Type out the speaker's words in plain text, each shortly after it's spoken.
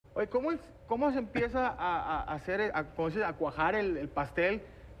Oye, ¿cómo se empieza a hacer, a cuajar el pastel,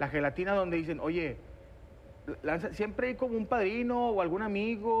 la gelatina, donde dicen, oye, siempre hay como un padrino o algún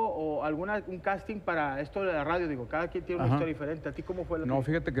amigo o un casting para esto de la radio? Digo, cada quien tiene una historia diferente. ¿A ti cómo fue la tuya? No,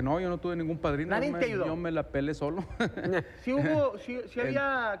 fíjate que no, yo no tuve ningún padrino. ¿Nadie te ayudó? Yo me la pelé solo. ¿Sí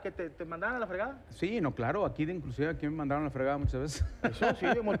había que te mandaran a la fregada? Sí, no, claro, inclusive aquí me mandaron a la fregada muchas veces. Eso sí,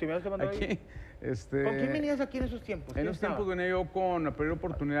 de Multimedios te mandaron aquí, ahí. ¿Con quién venías aquí en esos tiempos? En esos tiempos venía yo con la primera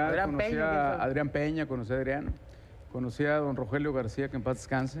oportunidad, conocí a Adrián Peña, conocí a Adrián, conocí a don Rogelio García, que en paz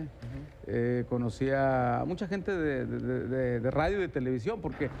descanse, conocí a mucha gente de radio y de televisión,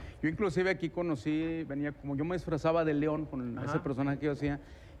 porque yo inclusive aquí venía como yo me disfrazaba de león con ese personaje que yo hacía.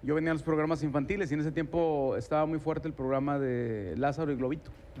 Yo venía a los programas infantiles y en ese tiempo estaba muy fuerte el programa de Lázaro y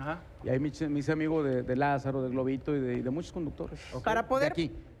Globito. Y ahí me hice amigo de Lázaro, de Globito y de muchos conductores.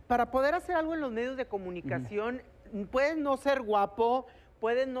 Para poder hacer algo en los medios de comunicación, puedes no ser guapo,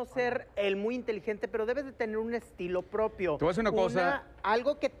 puedes no ser el muy inteligente, pero debes de tener un estilo propio. Te voy a decir una cosa.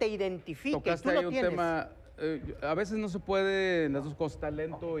 Algo que te identifique. Tocaste ahí un tema. A veces no se puede las dos cosas,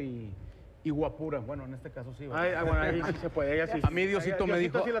 talento y guapura. Bueno, en este caso sí. Bueno, ahí sí se puede. Ella sí. A mí Diosito me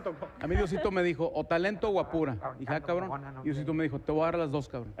dijo. Sí la tocó. A mí Diosito me dijo, o talento o guapura. Dije, cabrón. Diosito me dijo, te voy a dar las dos,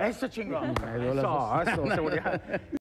 cabrón. Eso chingón. Me dio las dos. Eso, seguridad.